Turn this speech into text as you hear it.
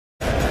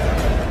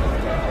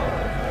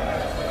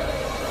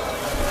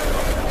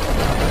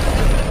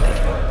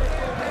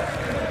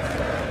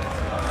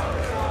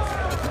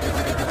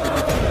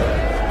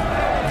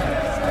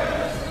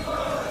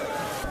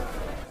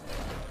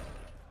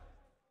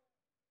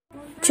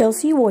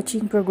Chelsea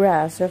watching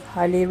progress of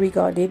highly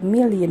regarded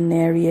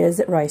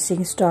Millonarios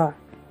rising star.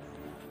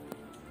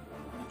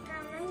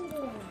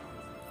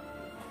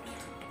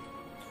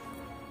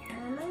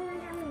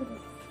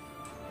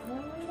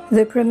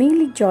 The Premier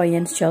League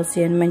giants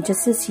Chelsea and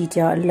Manchester City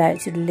are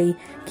allegedly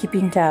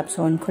keeping tabs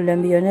on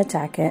Colombian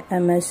attacker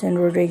Emerson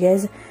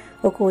Rodriguez,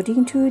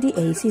 according to the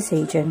AC's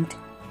agent.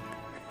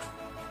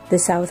 The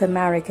South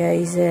America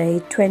is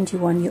a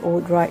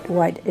 21-year-old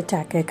right-wide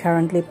attacker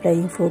currently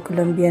playing for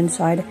Colombian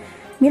side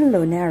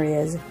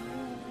Millonarios.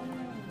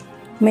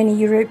 Many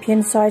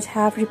European sides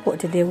have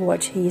reportedly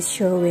watched his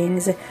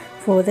showings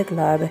for the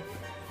club,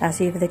 as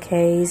is the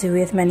case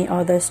with many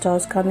other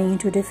stars coming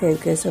into the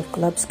focus of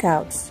club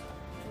scouts.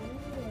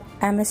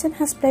 Emerson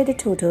has played a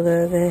total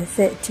of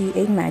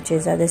 38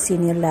 matches at the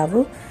senior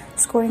level,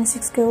 scoring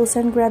 6 goals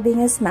and grabbing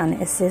as many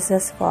assists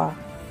as far.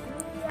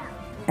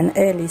 An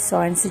early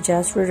sign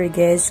suggests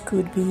Rodriguez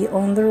could be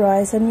on the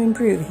rise and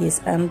improve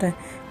his end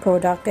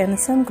product, and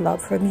some club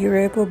from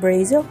Europe or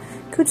Brazil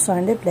could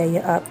sign the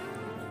player up.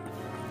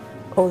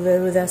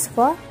 Although thus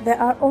far there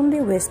are only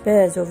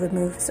whispers of a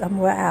move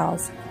somewhere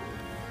else.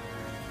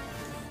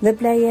 The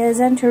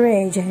player's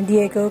entourage,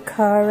 Diego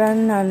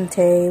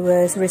Carannante,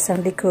 was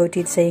recently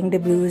quoted saying the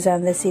Blues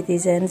and the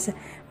Citizens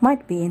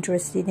might be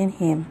interested in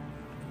him.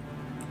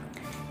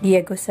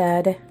 Diego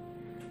said,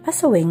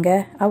 "As a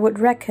winger, I would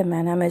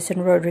recommend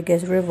Emerson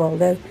Rodriguez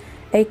Rivaldo,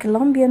 a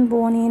Colombian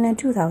born in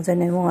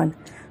 2001,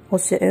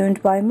 also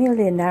owned by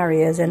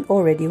Millonarios and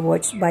already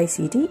watched by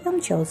City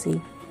and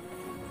Chelsea."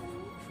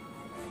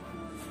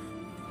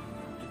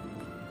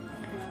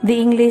 The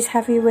English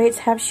heavyweights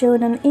have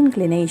shown an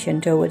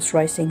inclination towards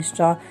rising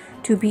star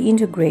to be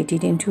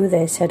integrated into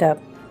their setup,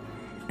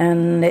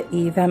 and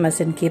if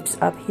Emerson keeps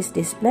up his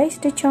displays,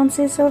 the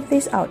chances of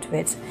these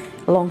outfits,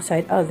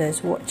 alongside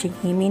others watching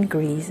him,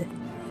 increase.